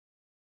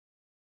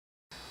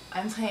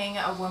I'm playing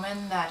a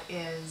woman that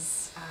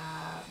is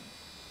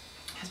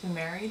has been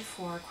married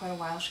for quite a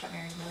while. She got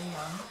married really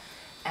young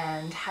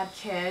and had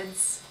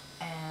kids,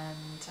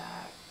 and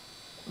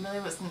really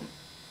wasn't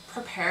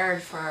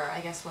prepared for,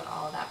 I guess, what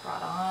all of that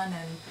brought on,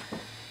 and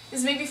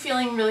is maybe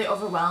feeling really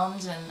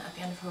overwhelmed and at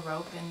the end of her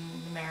rope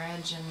in the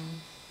marriage and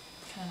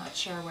kind of not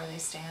sure where they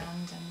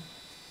stand.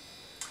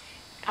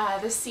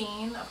 And this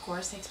scene, of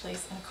course, takes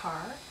place in a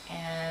car,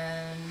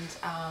 and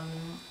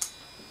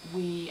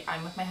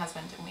I'm with my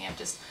husband, and I have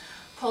just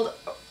pulled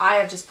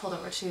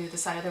over to the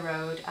side of the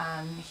road.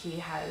 He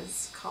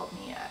has called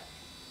me a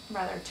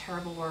rather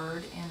terrible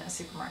word in a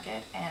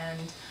supermarket,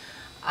 and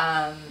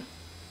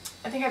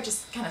I think I've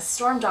just kind of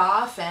stormed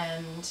off,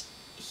 and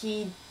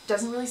he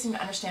doesn't really seem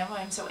to understand why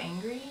I'm so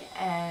angry,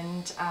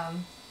 and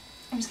I'm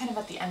just kind of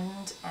at the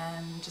end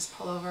and just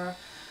pull over.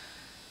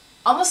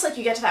 Almost like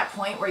you get to that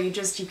point where you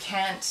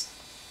can't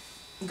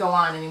go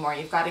on anymore.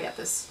 You've got to get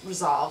this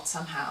resolved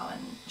somehow,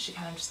 and she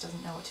kind of just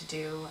doesn't know what to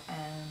do,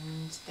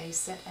 and they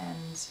sit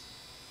and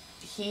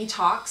he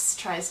tries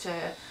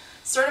to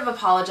sort of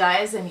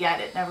apologize, and yet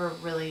it never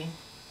really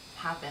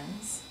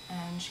happens,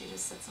 and she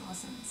just sits and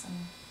listens.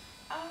 And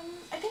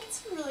I think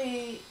it's a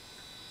really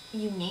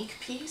unique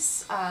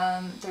piece.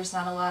 There's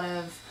not a lot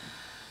of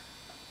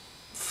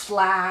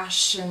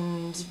flash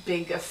and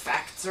big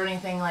effects or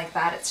anything like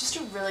that. It's just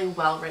a really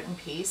well written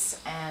piece,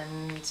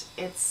 and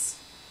it's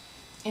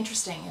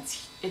interesting.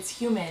 It's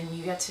human.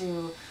 You get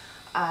to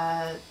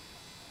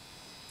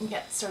you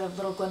get sort of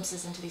little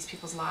glimpses into these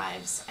people's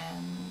lives,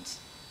 and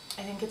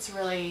I think it's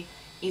really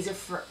easy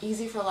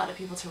for a lot of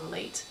people to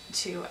relate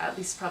to, at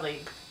least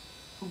probably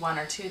one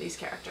or two of these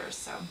characters.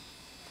 So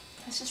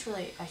it's just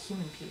really a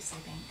human piece, I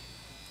think.